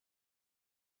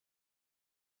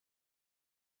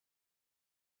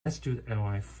Let's do the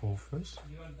LI4 first.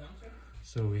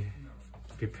 So we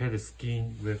prepare the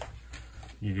skin with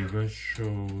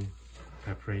universal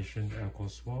preparation alcohol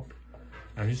swab.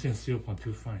 I'm using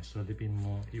 0.25, so a little bit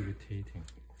more irritating.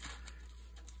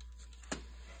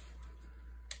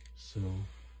 So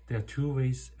there are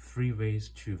three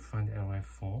ways to find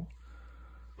LI4.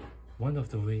 One of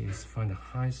the ways is find the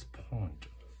highest point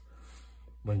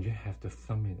when you have the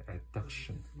thumb in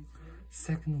adduction.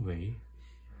 Second way,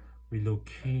 we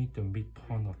locate the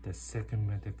midpoint of the second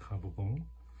metacarpal bone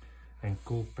and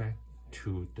go back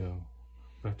to the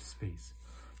web space.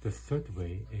 The third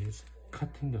way is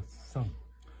cutting the thumb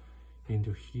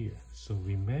into here. So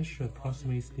we measure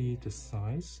approximately the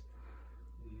size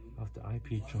of the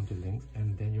IP joint, the length,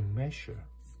 and then you measure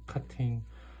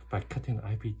by cutting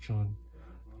the IP joint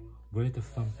where the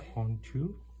thumb point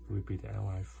to will be the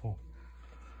LI4.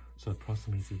 So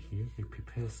approximately here, we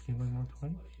prepare the skin one more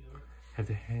time. Have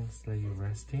the hands slightly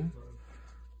resting.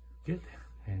 Good.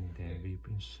 And then we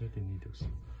insert the needles.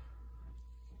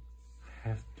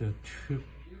 Have the tube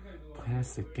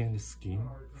press against the skin,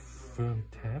 firm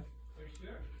tap,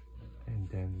 and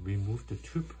then remove the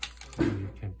tube so you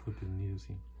can put the needles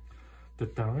in. The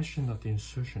direction of the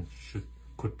insertion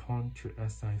could point to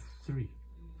SI3.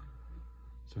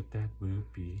 So that will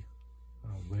be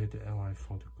where the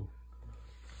LI4 to go.